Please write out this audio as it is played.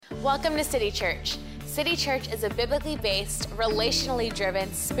Welcome to City Church. City Church is a biblically based, relationally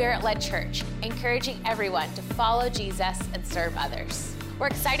driven, spirit-led church, encouraging everyone to follow Jesus and serve others. We're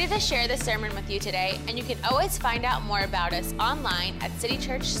excited to share this sermon with you today, and you can always find out more about us online at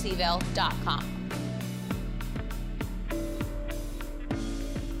citychurchseville.com.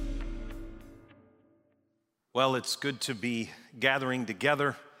 Well, it's good to be gathering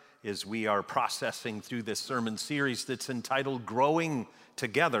together as we are processing through this sermon series that's entitled Growing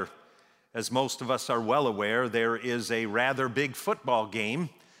Together. As most of us are well aware, there is a rather big football game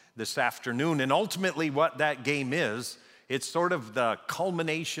this afternoon, and ultimately what that game is, it's sort of the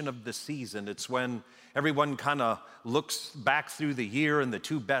culmination of the season. It's when everyone kind of looks back through the year and the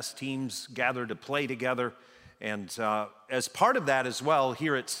two best teams gather to play together. And as part of that as well,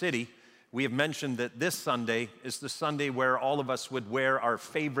 here at City, we have mentioned that this Sunday is the Sunday where all of us would wear our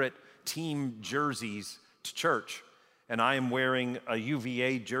favorite team jerseys to church. And I am wearing a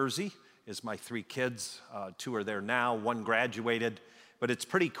UVA jersey, as my three kids, two are there now, one graduated. But it's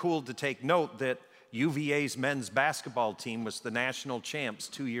pretty cool to take note that UVA's men's basketball team was the national champs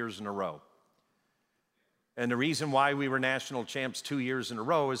 2 years in a row. And the reason why we were national champs 2 years in a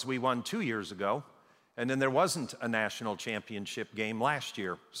row is we won 2 years ago. And then there wasn't a national championship game last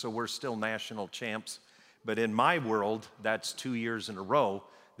year, so we're still national champs. But in my world, that's 2 years in a row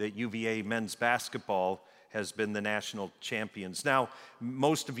that UVA men's basketball has been the national champions. Now,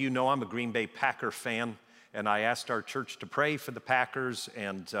 most of you know I'm a Green Bay Packer fan, and I asked our church to pray for the Packers,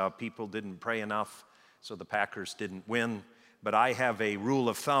 and people didn't pray enough, so the Packers didn't win. But I have a rule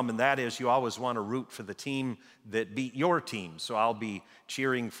of thumb, and that is you always want to root for the team that beat your team. So I'll be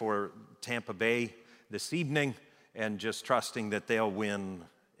cheering for Tampa Bay this evening and just trusting that they'll win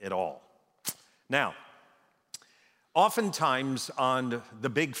it all. Now, oftentimes on the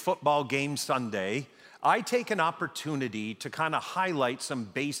big football game Sunday, I take an opportunity to kind of highlight some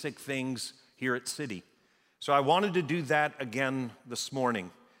basic things here at City. So I wanted to do that again this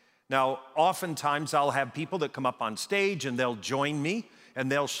morning. Now, oftentimes I'll have people that come up on stage and they'll join me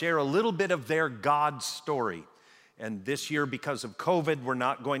and they'll share a little bit of their God story. And this year, because of COVID, we're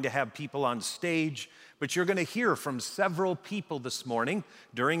not going to have people on stage, but you're going to hear from several people this morning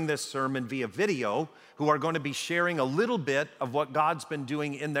during this sermon via video who are going to be sharing a little bit of what God's been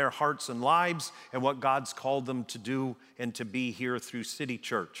doing in their hearts and lives and what God's called them to do and to be here through City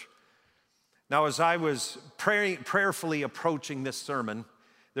Church. Now, as I was prayerfully approaching this sermon,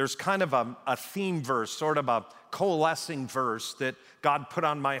 there's kind of a theme verse, sort of a coalescing verse that God put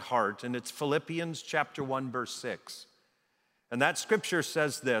on my heart, and it's Philippians chapter 1, verse 6. And that scripture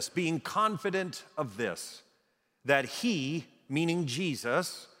says this, being confident of this, that he, meaning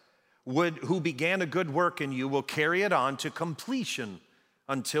Jesus, who began a good work in you, will carry it on to completion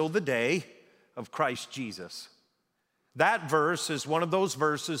until the day of Christ Jesus. That verse is one of those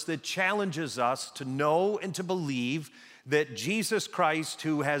verses that challenges us to know and to believe that Jesus Christ,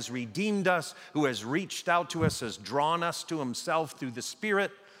 who has redeemed us, who has reached out to us, has drawn us to himself through the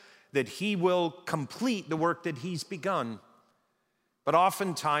Spirit, that he will complete the work that he's begun. But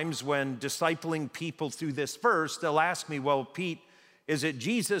oftentimes when discipling people through this verse, they'll ask me, well, Pete, is it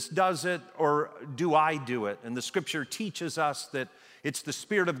Jesus does it or do I do it? And the scripture teaches us that it's the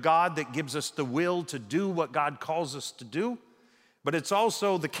Spirit of God that gives us the will to do what God calls us to do. But it's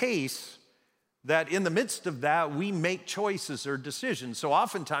also the case that in the midst of that, we make choices or decisions. So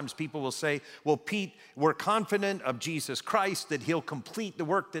oftentimes people will say, well, Pete, we're confident of Jesus Christ, that he'll complete the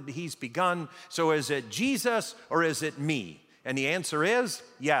work that he's begun. So is it Jesus or is it me? And the answer is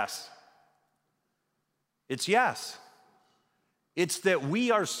yes. It's yes. It's that we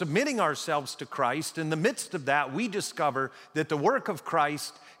are submitting ourselves to Christ. In the midst of that, we discover that the work of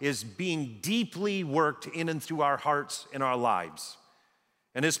Christ is being deeply worked in and through our hearts and our lives.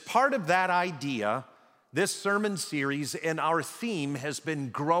 And as part of that idea, this sermon series and our theme has been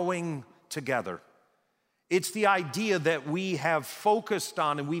growing together. It's the idea that we have focused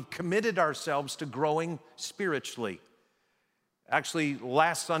on and we've committed ourselves to growing spiritually. Actually,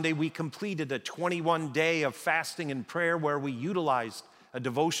 last Sunday, we completed a 21-day of fasting and prayer where we utilized a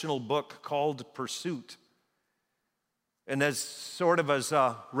devotional book called Pursuit. And as sort of as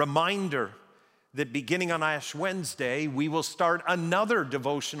a reminder that beginning on Ash Wednesday, we will start another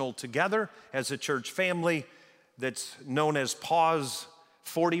devotional together as a church family that's known as Pause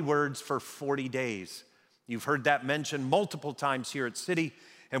 40 Words for 40 Days. You've heard that mentioned multiple times here at City.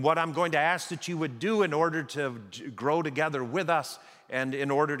 And what I'm going to ask that you would do in order to grow together with us and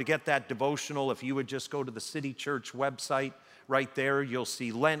in order to get that devotional, if you would just go to the City Church website right there, you'll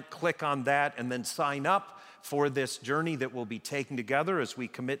see Lent, click on that, and then sign up for this journey that we'll be taking together as we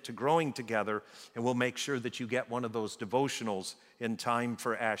commit to growing together, and we'll make sure that you get one of those devotionals in time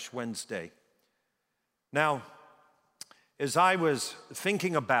for Ash Wednesday. Now, as I was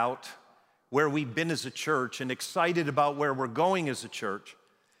thinking about where we've been as a church and excited about where we're going as a church,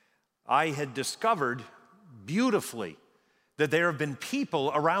 I had discovered beautifully that there have been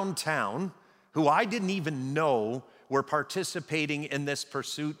people around town who I didn't even know were participating in this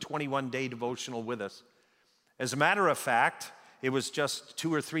Pursuit 21-day devotional with us. As a matter of fact, it was just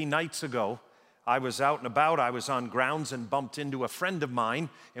 2 or 3 nights ago, I was out and about, I was on grounds and bumped into a friend of mine,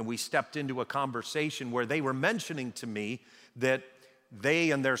 and we stepped into a conversation where they were mentioning to me that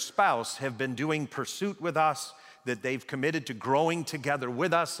they and their spouse have been doing Pursuit with us, that they've committed to growing together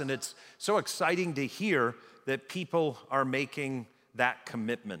with us, and it's so exciting to hear that people are making that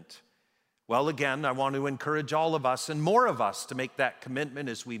commitment. Well, again, I want to encourage all of us and more of us to make that commitment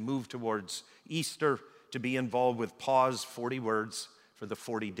as we move towards Easter, to be involved with Pause 40 Words for the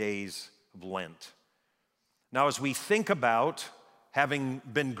 40 days of Lent. Now, as we think about having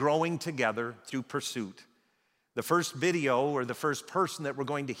been growing together through Pursuit, the first video or the first person that we're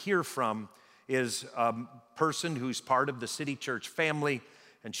going to hear from is a person who's part of the City Church family,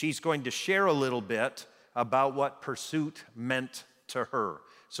 and she's going to share a little bit about what Pursuit meant to her.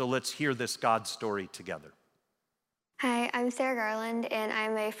 So let's hear this God story together. Hi, I'm Sarah Garland, and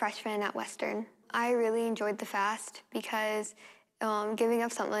I'm a freshman at Western. I really enjoyed the fast because giving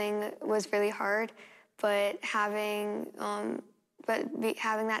up something was really hard, but having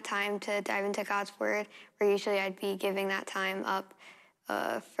that time to dive into God's Word, where usually I'd be giving that time up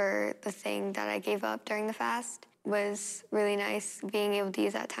for the thing that I gave up during the fast, was really nice, being able to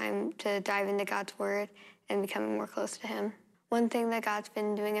use that time to dive into God's Word and becoming more close to Him. One thing that God's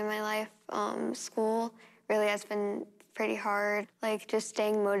been doing in my life, school really has been pretty hard, like just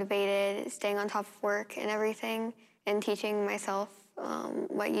staying motivated, staying on top of work and everything, and teaching myself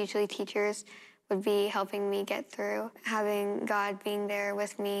what usually teachers would be helping me get through. Having God being there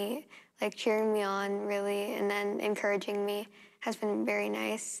with me, like cheering me on really, and then encouraging me has been very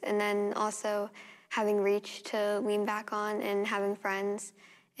nice. And then also having Reach to lean back on, and having friends,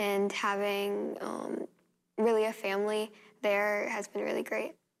 and having really a family there has been really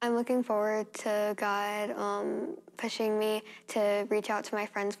great. I'm looking forward to God pushing me to reach out to my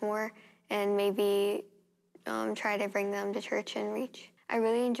friends more and maybe try to bring them to church and Reach. I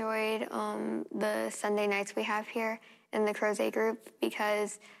really enjoyed the Sunday nights we have here in the Crozet group,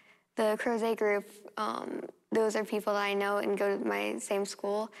 because the Crozet group, those are people that I know and go to my same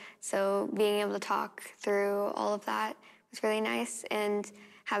school. So being able to talk through all of that was really nice. And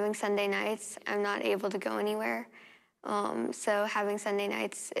having Sunday nights, I'm not able to go anywhere. So having Sunday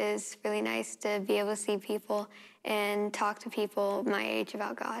nights is really nice to be able to see people and talk to people my age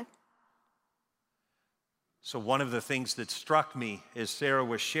about God. So one of the things that struck me as Sarah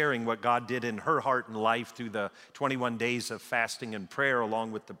was sharing what God did in her heart and life through the 21 days of fasting and prayer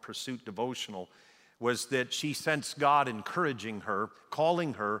along with the Pursuit devotional was that she sensed God encouraging her,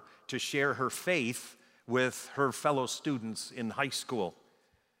 calling her to share her faith with her fellow students in high school.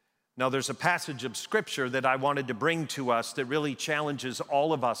 Now, there's a passage of Scripture that I wanted to bring to us that really challenges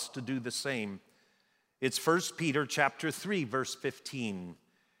all of us to do the same. It's 1 Peter chapter 3, verse 15.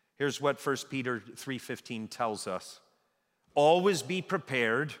 Here's what 1 Peter 3:15 tells us. Always be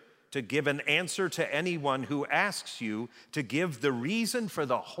prepared to give an answer to anyone who asks you to give the reason for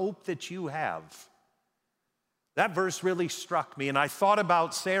the hope that you have. That verse really struck me, and I thought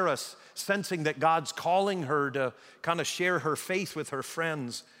about Sarah sensing that God's calling her to kind of share her faith with her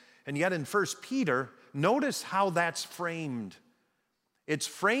friends. And yet in 1 Peter, notice how that's framed. It's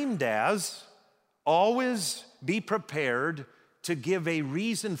framed as, always be prepared to give a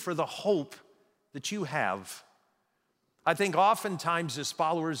reason for the hope that you have. I think oftentimes as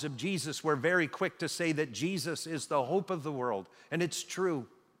followers of Jesus, we're very quick to say that Jesus is the hope of the world, and it's true.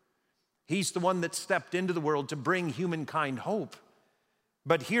 He's the one that stepped into the world to bring humankind hope.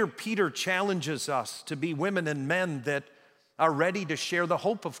 But here Peter challenges us to be women and men that are ready to share the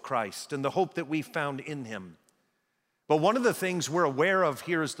hope of Christ and the hope that we found in Him. But one of the things we're aware of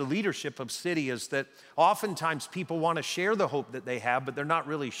here as the leadership of City is that oftentimes people want to share the hope that they have, but they're not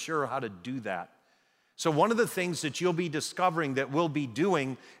really sure how to do that. So one of the things that you'll be discovering that we'll be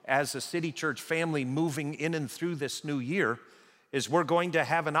doing as a City Church family moving in and through this new year is we're going to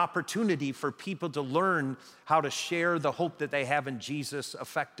have an opportunity for people to learn how to share the hope that they have in Jesus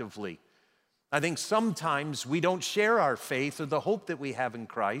effectively. I think sometimes we don't share our faith or the hope that we have in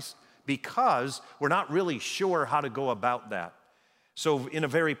Christ because we're not really sure how to go about that. So in a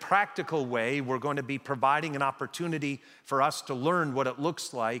very practical way, we're going to be providing an opportunity for us to learn what it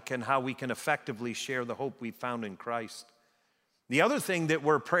looks like and how we can effectively share the hope we found in Christ. The other thing that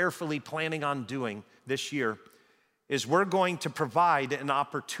we're prayerfully planning on doing this year is we're going to provide an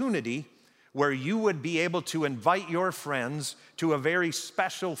opportunity where you would be able to invite your friends to a very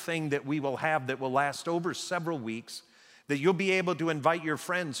special thing that we will have that will last over several weeks, that you'll be able to invite your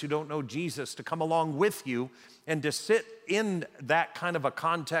friends who don't know Jesus to come along with you and to sit in that kind of a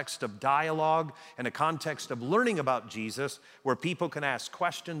context of dialogue and a context of learning about Jesus, where people can ask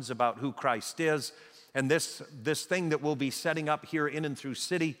questions about who Christ is. And this thing that we'll be setting up here in and through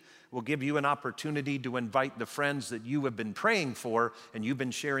City will give you an opportunity to invite the friends that you have been praying for and you've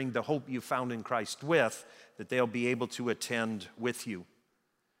been sharing the hope you found in Christ with, that they'll be able to attend with you.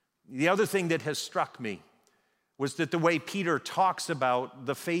 The other thing that has struck me was that the way Peter talks about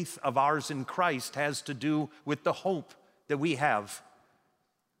the faith of ours in Christ has to do with the hope that we have.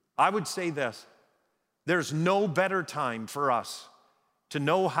 I would say this: there's no better time for us to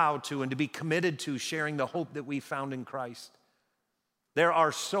know how to and to be committed to sharing the hope that we found in Christ. There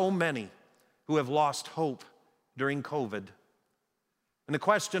are so many who have lost hope during COVID. And the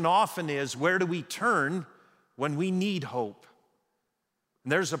question often is, where do we turn when we need hope?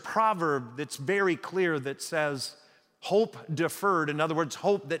 And there's a proverb that's very clear that says, hope deferred, in other words,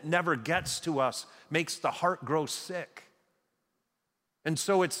 hope that never gets to us, makes the heart grow sick. And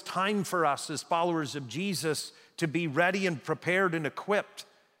so it's time for us as followers of Jesus to be ready and prepared and equipped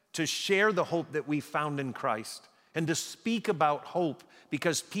to share the hope that we found in Christ and to speak about hope,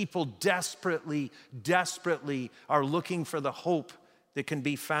 because people desperately, desperately are looking for the hope that can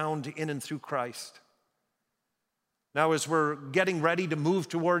be found in and through Christ. Now, as we're getting ready to move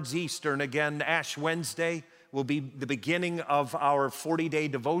towards Easter, and again, Ash Wednesday will be the beginning of our 40-day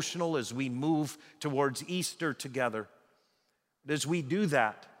devotional as we move towards Easter together. But as we do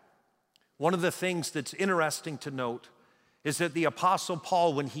that, one of the things that's interesting to note is that the Apostle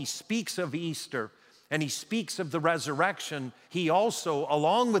Paul, when he speaks of Easter and he speaks of the resurrection, he also,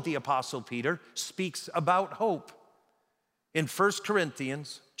 along with the Apostle Peter, speaks about hope. In 1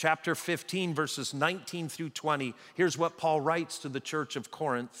 Corinthians chapter 15, verses 19 through 20, here's what Paul writes to the church of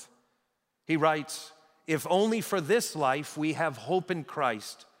Corinth. He writes, "If only for this life we have hope in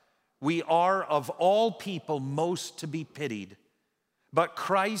Christ, we are of all people most to be pitied. But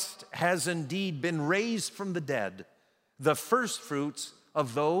Christ has indeed been raised from the dead, the firstfruits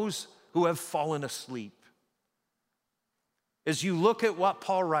of those who have fallen asleep." As you look at what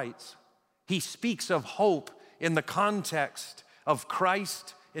Paul writes, he speaks of hope in the context of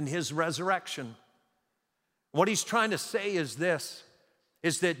Christ and his resurrection. What he's trying to say is this,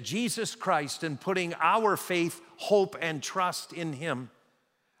 is that Jesus Christ, in putting our faith, hope, and trust in him,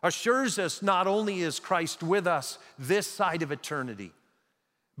 assures us not only is Christ with us this side of eternity,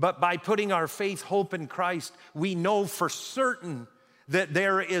 but by putting our faith, hope in Christ, we know for certain that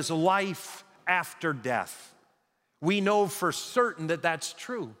there is life after death. We know for certain that that's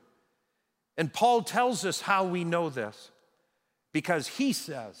true. And Paul tells us how we know this, because he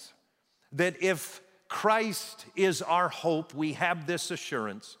says that if Christ is our hope, we have this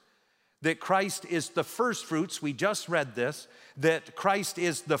assurance that Christ is the first fruits. We just read this, that Christ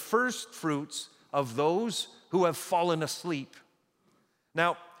is the first fruits of those who have fallen asleep.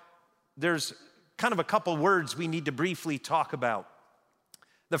 Now, there's kind of a couple words we need to briefly talk about.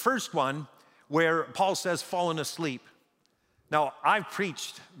 The first one, where Paul says fallen asleep. Now, I've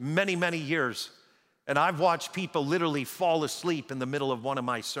preached many, many years, and I've watched people literally fall asleep in the middle of one of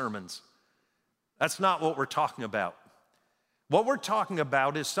my sermons. That's not what we're talking about. What we're talking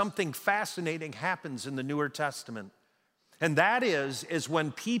about is something fascinating happens in the Newer Testament. And that is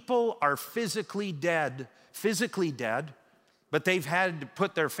when people are physically dead, but they've had to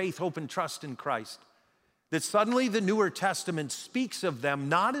put their faith, hope, and trust in Christ, that suddenly the Newer Testament speaks of them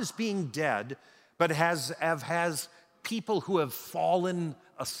not as being dead, but has people who have fallen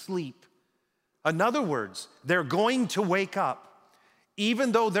asleep. In other words, they're going to wake up.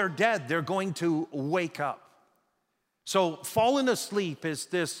 Even though they're dead, they're going to wake up. So fallen asleep is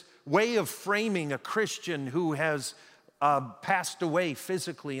this way of framing a Christian who has passed away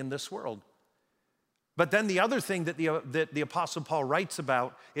physically in this world. But then the other thing that the Apostle Paul writes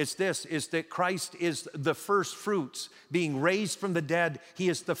about is this, is that Christ is the first fruits. Being raised from the dead, he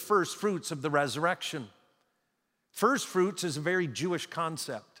is the first fruits of the resurrection. First fruits is a very Jewish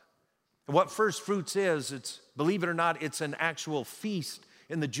concept. And what first fruits is, it's, believe it or not, it's an actual feast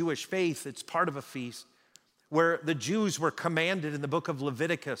in the Jewish faith. It's part of a feast where the Jews were commanded in the book of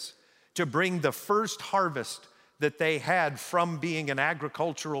Leviticus to bring the first harvest that they had from being an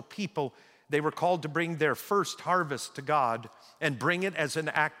agricultural people. they were called to bring their first harvest to God and bring it as an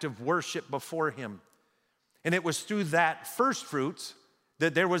act of worship before him. And it was through that first fruits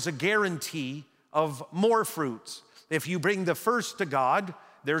that there was a guarantee of more fruits. If you bring the first to God,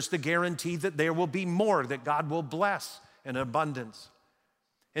 there's the guarantee that there will be more, that God will bless in abundance.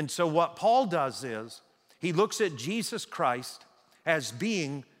 And so what Paul does is he looks at Jesus Christ as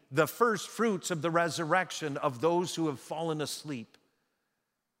being the first fruits of the resurrection of those who have fallen asleep.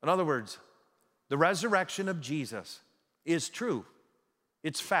 In other words, the resurrection of Jesus is true.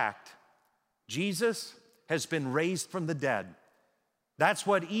 It's fact. Jesus has been raised from the dead. That's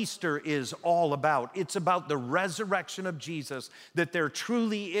what Easter is all about. It's about the resurrection of Jesus, that there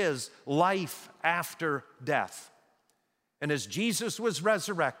truly is life after death. And as Jesus was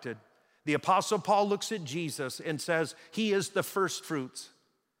resurrected, the Apostle Paul looks at Jesus and says, he is the first fruits.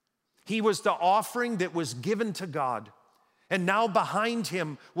 He was the offering that was given to God. And now behind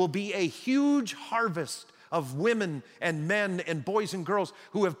him will be a huge harvest of women and men and boys and girls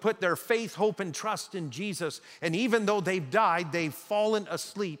who have put their faith, hope, and trust in Jesus. And even though they've died, they've fallen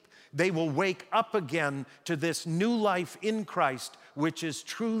asleep, they will wake up again to this new life in Christ, which is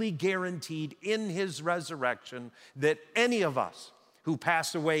truly guaranteed in his resurrection, that any of us who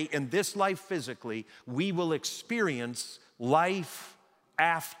pass away in this life physically, we will experience life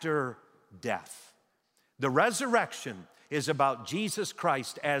after death. The resurrection is about Jesus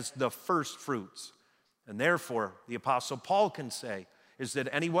Christ as the first fruits. And therefore, the Apostle Paul can say is that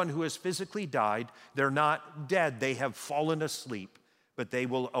anyone who has physically died, they're not dead, they have fallen asleep, but they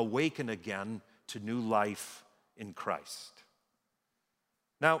will awaken again to new life in Christ.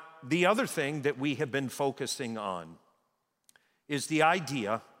 Now, the other thing that we have been focusing on is the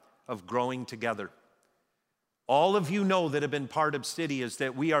idea of growing together. All of you know that have been part of City is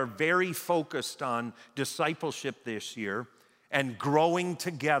that we are very focused on discipleship this year and growing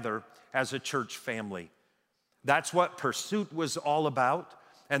together as a church family. That's what Pursuit was all about,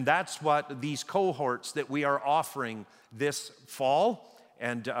 and that's what these cohorts that we are offering this fall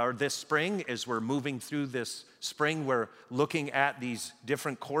and this spring. As we're moving through this spring, we're looking at these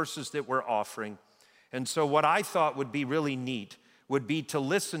different courses that we're offering. And so what I thought would be really neat would be to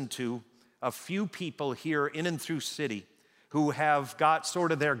listen to a few people here in and through City who have got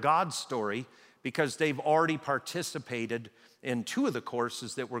sort of their God story because they've already participated in two of the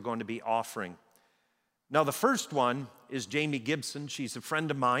courses that we're going to be offering. Now, the first one is Jamie Gibson. She's a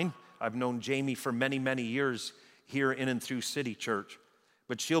friend of mine. I've known Jamie for many, many years here in and through City Church.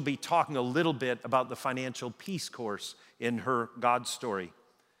 But she'll be talking a little bit about the financial peace course in her God story.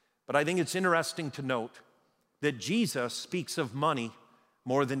 But I think it's interesting to note that Jesus speaks of money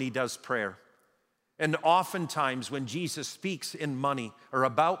more than he does prayer. And oftentimes when Jesus speaks in money or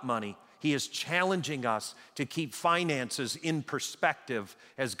about money, he is challenging us to keep finances in perspective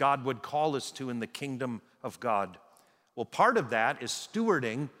as God would call us to in the kingdom of God. Well, part of that is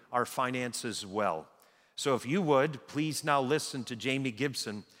stewarding our finances well. So if you would, please now listen to Jamie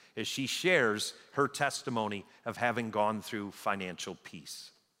Gibson as she shares her testimony of having gone through financial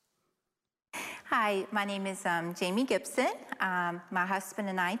peace. Hi, my name is Jamie Gibson. My husband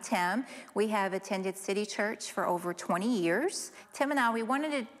and I, Tim, we have attended City Church for over 20 years. Tim and I, we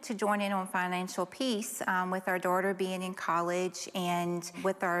wanted to join in on financial peace with our daughter being in college, and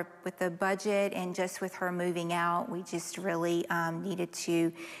with the budget and just with her moving out, we just really needed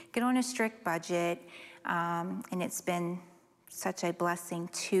to get on a strict budget, and it's been such a blessing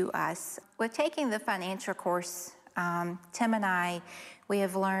to us. With taking the financial course, Tim and I, we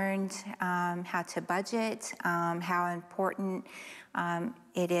have learned how to budget, how important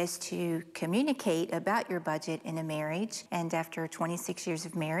it is to communicate about your budget in a marriage. And after 26 years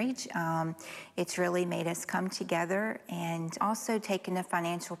of marriage, it's really made us come together. And also taking a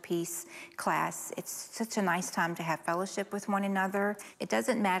financial peace class, it's such a nice time to have fellowship with one another. It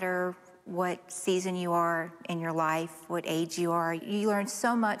doesn't matter what season you are in your life, what age you are. You learn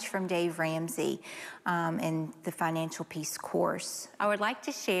so much from Dave Ramsey in the Financial Peace course. I would like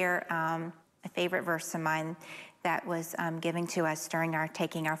to share a favorite verse of mine that was given to us during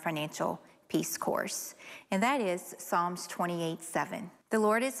taking our Financial Peace course, and that is Psalms 28:7. The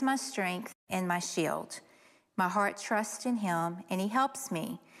Lord is my strength and my shield. My heart trusts in him, and he helps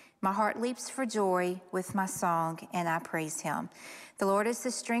me. My heart leaps for joy with my song, and I praise him. The Lord is the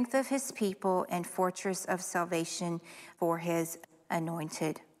strength of his people and fortress of salvation for his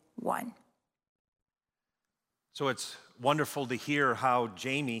anointed one. So it's wonderful to hear how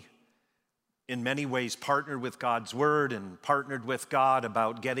Jamie, in many ways, partnered with God's word and partnered with God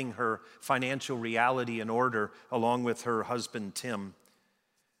about getting her financial reality in order along with her husband, Tim.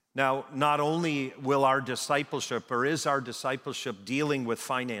 Now, not only will our discipleship, or is our discipleship dealing with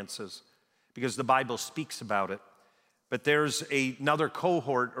finances, because the Bible speaks about it. But there's another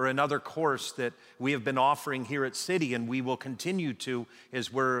cohort or another course that we have been offering here at City, and we will continue to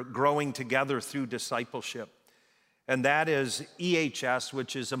as we're growing together through discipleship. And that is EHS,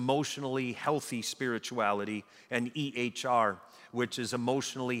 which is Emotionally Healthy Spirituality, and EHR, which is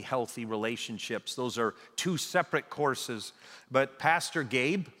Emotionally Healthy Relationships. Those are two separate courses, but Pastor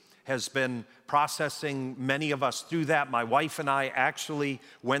Gabe has been processing many of us through that. My wife and I actually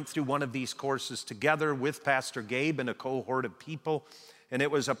went through one of these courses together with Pastor Gabe and a cohort of people, and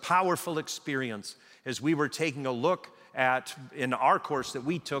it was a powerful experience. As we were taking a look at, in our course that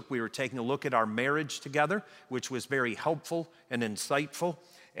we took, we were taking a look at our marriage together, which was very helpful and insightful.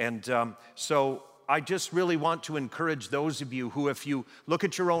 And so I just really want to encourage those of you who, if you look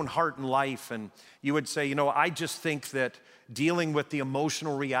at your own heart and life and you would say, you know, I just think that dealing with the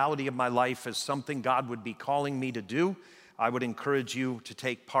emotional reality of my life is something God would be calling me to do, I would encourage you to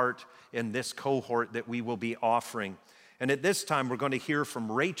take part in this cohort that we will be offering. And at this time, we're going to hear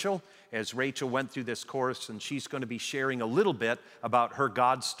from Rachel as Rachel went through this course, and she's going to be sharing a little bit about her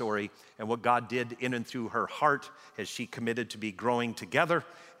God story and what God did in and through her heart as she committed to be growing together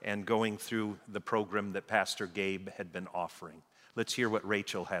and going through the program that Pastor Gabe had been offering. Let's hear what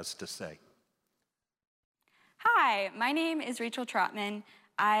Rachel has to say. Hi, my name is Rachel Trotman.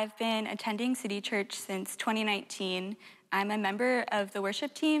 I've been attending City Church since 2019. I'm a member of the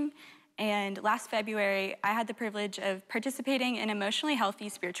worship team, and last February, I had the privilege of participating in Emotionally Healthy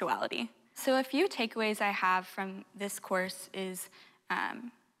Spirituality. So a few takeaways I have from this course is,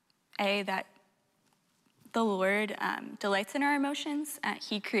 that the Lord delights in our emotions.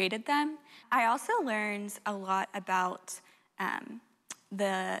 He created them. I also learned a lot about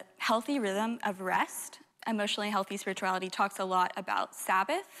the healthy rhythm of rest. Emotionally Healthy Spirituality talks a lot about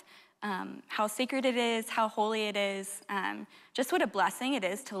Sabbath, how sacred it is, how holy it is, just what a blessing it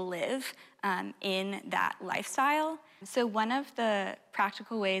is to live in that lifestyle. So one of the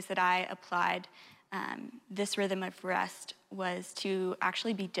practical ways that I applied this rhythm of rest was to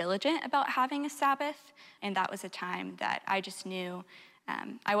actually be diligent about having a Sabbath, and that was a time that I just knew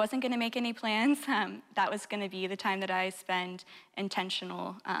I wasn't going to make any plans. That was going to be the time that I spend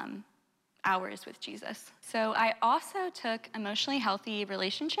intentional hours with Jesus. So I also took Emotionally Healthy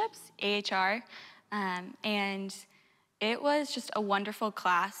Relationships, AHR, and it was just a wonderful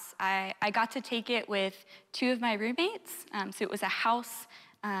class. I got to take it with two of my roommates, so it was a house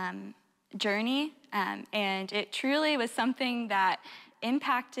journey, and it truly was something that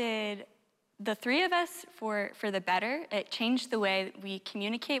impacted the three of us for the better. It changed the way we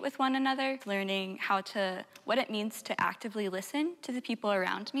communicate with one another, learning what it means to actively listen to the people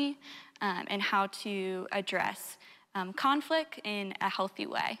around me, and how to address conflict in a healthy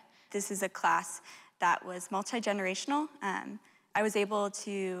way. This is a class that was multi-generational. I was able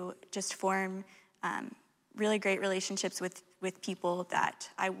to just form really great relationships with people that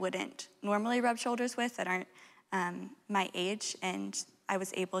I wouldn't normally rub shoulders with, that aren't my age, and I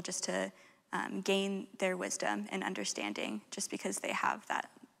was able just to gain their wisdom and understanding just because they have that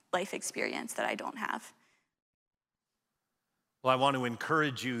life experience that I don't have. Well, I want to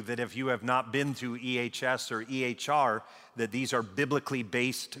encourage you that if you have not been through EHS or EHR, that these are biblically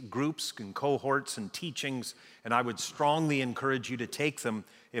based groups and cohorts and teachings, and I would strongly encourage you to take them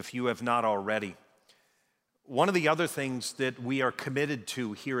if you have not already. One of the other things that we are committed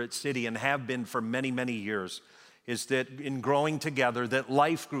to here at City and have been for many, many years is that in growing together, that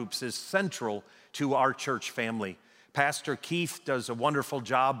life groups is central to our church family. Pastor Keith does a wonderful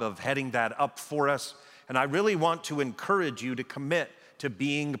job of heading that up for us. And I really want to encourage you to commit to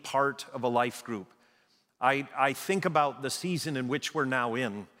being part of a life group. I think about the season in which we're now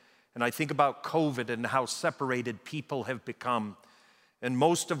in, and I think about COVID and how separated people have become. And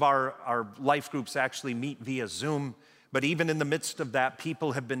most of our life groups actually meet via Zoom, but even in the midst of that,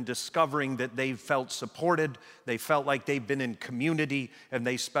 people have been discovering that they've felt supported, they felt like they've been in community, and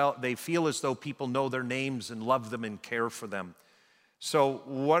they feel as though people know their names and love them and care for them. So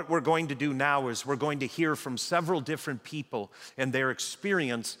what we're going to do now is we're going to hear from several different people and their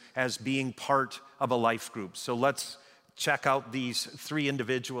experience as being part of a life group. So let's check out these three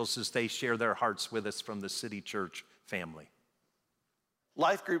individuals as they share their hearts with us from the City Church family.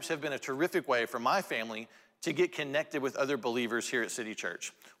 Life groups have been a terrific way for my family to get connected with other believers here at City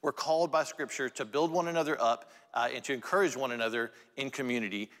Church. We're called by Scripture to build one another up and to encourage one another in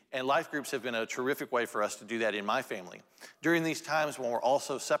community, and life groups have been a terrific way for us to do that in my family. During these times when we're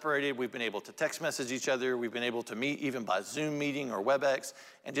also separated, we've been able to text message each other, we've been able to meet even by Zoom meeting or WebEx,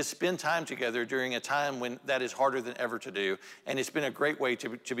 and just spend time together during a time when that is harder than ever to do, and it's been a great way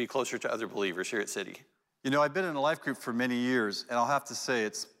to be closer to other believers here at City. You know, I've been in a life group for many years, and I'll have to say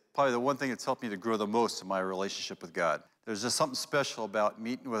it's probably the one thing that's helped me to grow the most in my relationship with God. There's just something special about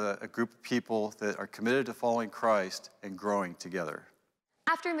meeting with a group of people that are committed to following Christ and growing together.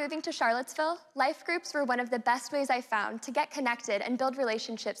 After moving to Charlottesville, life groups were one of the best ways I found to get connected and build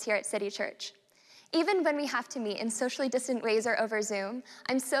relationships here at City Church. Even when we have to meet in socially distant ways or over Zoom,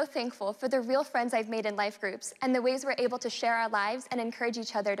 I'm so thankful for the real friends I've made in life groups and the ways we're able to share our lives and encourage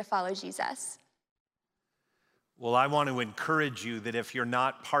each other to follow Jesus. Well, I want to encourage you that if you're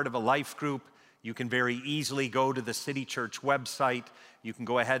not part of a life group, you can very easily go to the City Church website. You can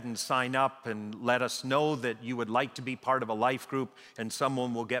go ahead and sign up and let us know that you would like to be part of a life group, and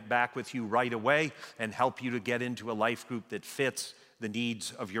someone will get back with you right away and help you to get into a life group that fits the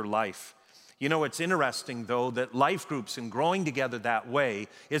needs of your life. You know, it's interesting, though, that life groups and growing together that way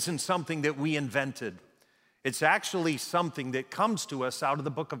isn't something that we invented. It's actually something that comes to us out of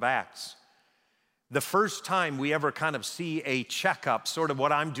the book of Acts. The first time we ever kind of see a checkup, sort of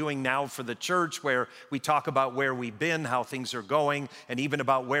what I'm doing now for the church, where we talk about where we've been, how things are going, and even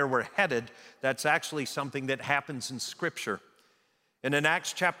about where we're headed, that's actually something that happens in Scripture. And in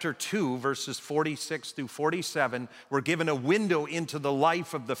Acts chapter 2, verses 46 through 47, we're given a window into the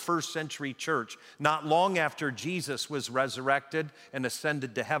life of the first century church, not long after Jesus was resurrected and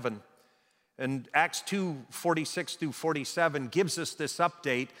ascended to heaven. And Acts 2, 46 through 47 gives us this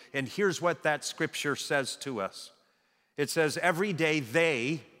update, and here's what that scripture says to us. It says, every day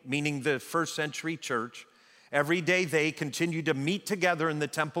they, meaning the first century church, every day they continued to meet together in the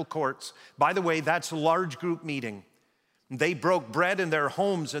temple courts. By the way, that's a large group meeting. They broke bread in their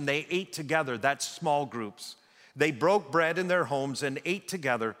homes and they ate together. That's small groups. They broke bread in their homes and ate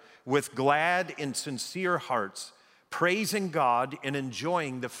together with glad and sincere hearts, praising God and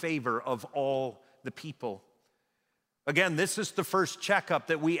enjoying the favor of all the people. Again, this is the first checkup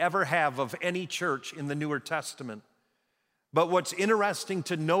that we ever have of any church in the Newer Testament. But what's interesting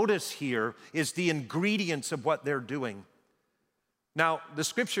to notice here is the ingredients of what they're doing. Now, the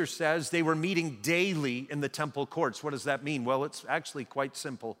scripture says they were meeting daily in the temple courts. What does that mean? Well, it's actually quite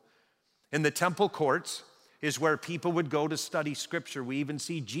simple. In the temple courts is where people would go to study scripture. We even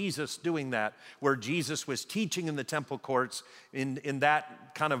see Jesus doing that, where Jesus was teaching in the temple courts. In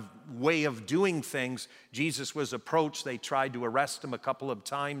that kind of way of doing things, Jesus was approached. They tried to arrest him a couple of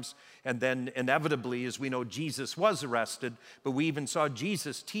times, and then inevitably, as we know, Jesus was arrested, but we even saw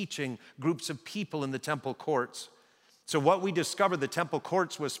Jesus teaching groups of people in the temple courts. So what we discovered the temple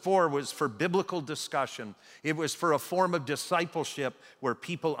courts was for biblical discussion. It was for a form of discipleship where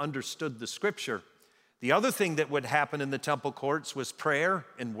people understood the scripture. The other thing that would happen in the temple courts was prayer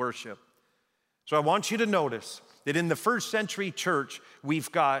and worship. So I want you to notice that in the first century church, we've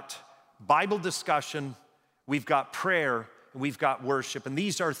got Bible discussion, we've got prayer, and we've got worship. And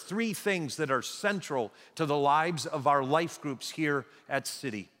these are three things that are central to the lives of our life groups here at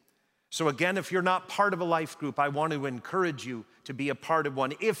City. So again, if you're not part of a life group, I want to encourage you to be a part of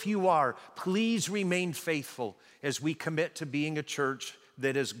one. If you are, please remain faithful as we commit to being a church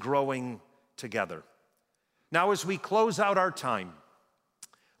that is growing together. Now, as we close out our time,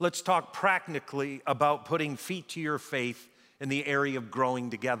 let's talk practically about putting feet to your faith in the area of growing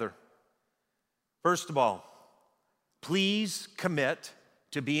together. First of all, please commit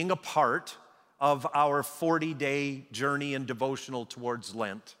to being a part of our 40-day journey and devotional towards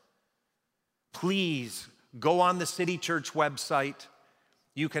Lent. Please go on the City Church website.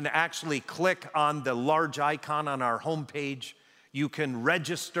 You can actually click on the large icon on our homepage. You can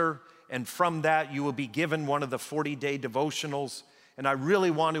register, and from that, you will be given one of the 40-day devotionals. And I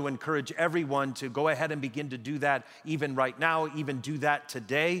really want to encourage everyone to go ahead and begin to do that even right now, even do that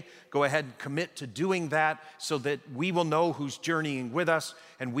today. Go ahead and commit to doing that so that we will know who's journeying with us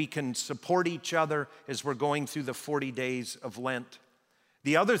and we can support each other as we're going through the 40 days of Lent.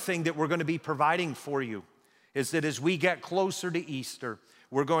 The other thing that we're going to be providing for you is that as we get closer to Easter,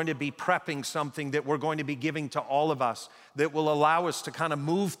 we're going to be prepping something that we're going to be giving to all of us that will allow us to kind of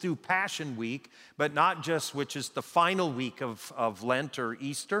move through Passion Week, but not just, which is the final week of Lent or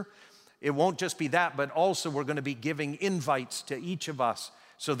Easter. It won't just be that, but also we're going to be giving invites to each of us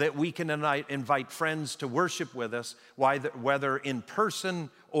so that we can invite friends to worship with us, whether in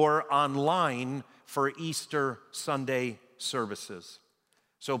person or online for Easter Sunday services.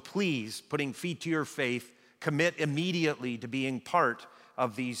 So please, putting feet to your faith, commit immediately to being part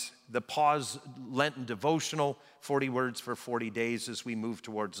of the Pause Lenten devotional, 40 words for 40 days as we move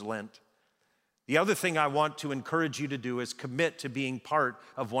towards Lent. The other thing I want to encourage you to do is commit to being part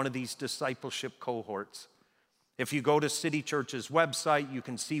of one of these discipleship cohorts. If you go to City Church's website, you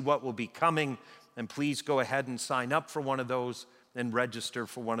can see what will be coming, and please go ahead and sign up for one of those and register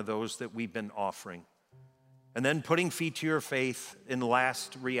for one of those that we've been offering. And then putting feet to your faith in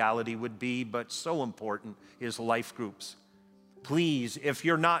last reality would be, but so important, is life groups. Please, if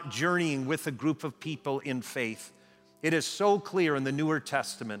you're not journeying with a group of people in faith, it is so clear in the Newer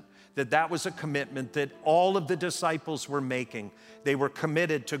Testament that that was a commitment that all of the disciples were making. They were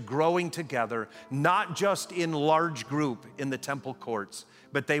committed to growing together, not just in large group in the temple courts,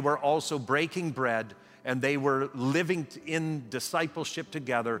 but they were also breaking bread, and they were living in discipleship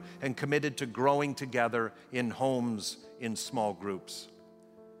together and committed to growing together in homes, in small groups.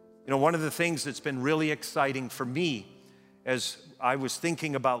 You know, one of the things that's been really exciting for me as I was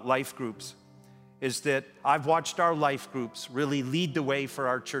thinking about life groups is that I've watched our life groups really lead the way for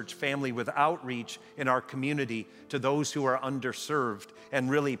our church family with outreach in our community to those who are underserved, and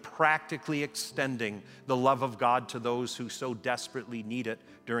really practically extending the love of God to those who so desperately need it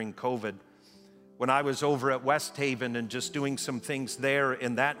during COVID. When I was over at West Haven and just doing some things there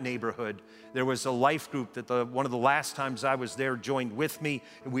in that neighborhood, there was a life group that one of the last times I was there joined with me,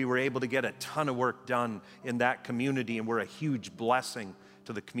 and we were able to get a ton of work done in that community, and we're a huge blessing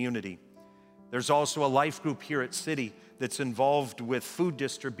to the community. There's also a life group here at City that's involved with food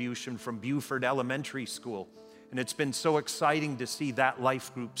distribution from Buford Elementary School, and it's been so exciting to see that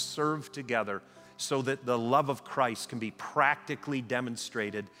life group serve together so that the love of Christ can be practically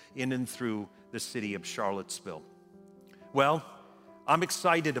demonstrated in and through the city of Charlottesville. Well, I'm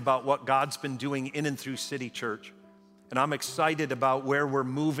excited about what God's been doing in and through City Church, and I'm excited about where we're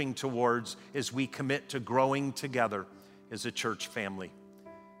moving towards as we commit to growing together as a church family.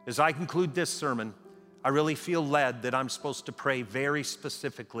 As I conclude this sermon, I really feel led that I'm supposed to pray very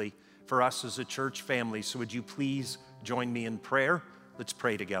specifically for us as a church family. So would you please join me in prayer? Let's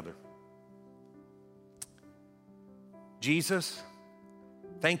pray together. Jesus,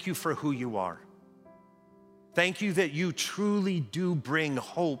 thank you for who you are. Thank you that you truly do bring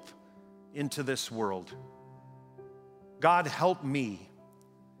hope into this world. God, help me,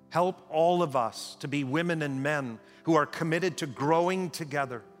 help all of us to be women and men who are committed to growing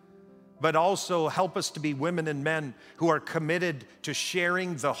together, but also help us to be women and men who are committed to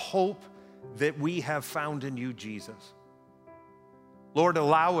sharing the hope that we have found in you, Jesus. Lord,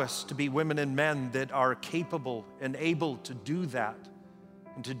 allow us to be women and men that are capable and able to do that,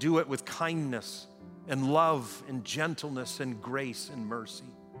 and to do it with kindness and love and gentleness and grace and mercy.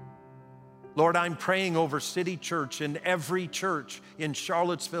 Lord, I'm praying over City Church and every church in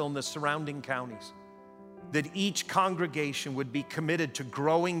Charlottesville and the surrounding counties, that each congregation would be committed to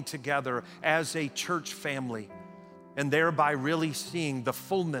growing together as a church family, and thereby really seeing the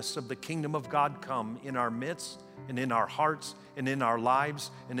fullness of the kingdom of God come in our midst and in our hearts and in our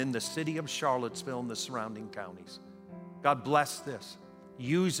lives and in the city of Charlottesville and the surrounding counties. God, bless this.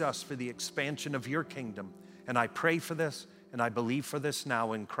 Use us for the expansion of your kingdom. And I pray for this and I believe for this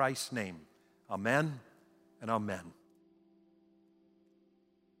now in Christ's name. Amen and amen.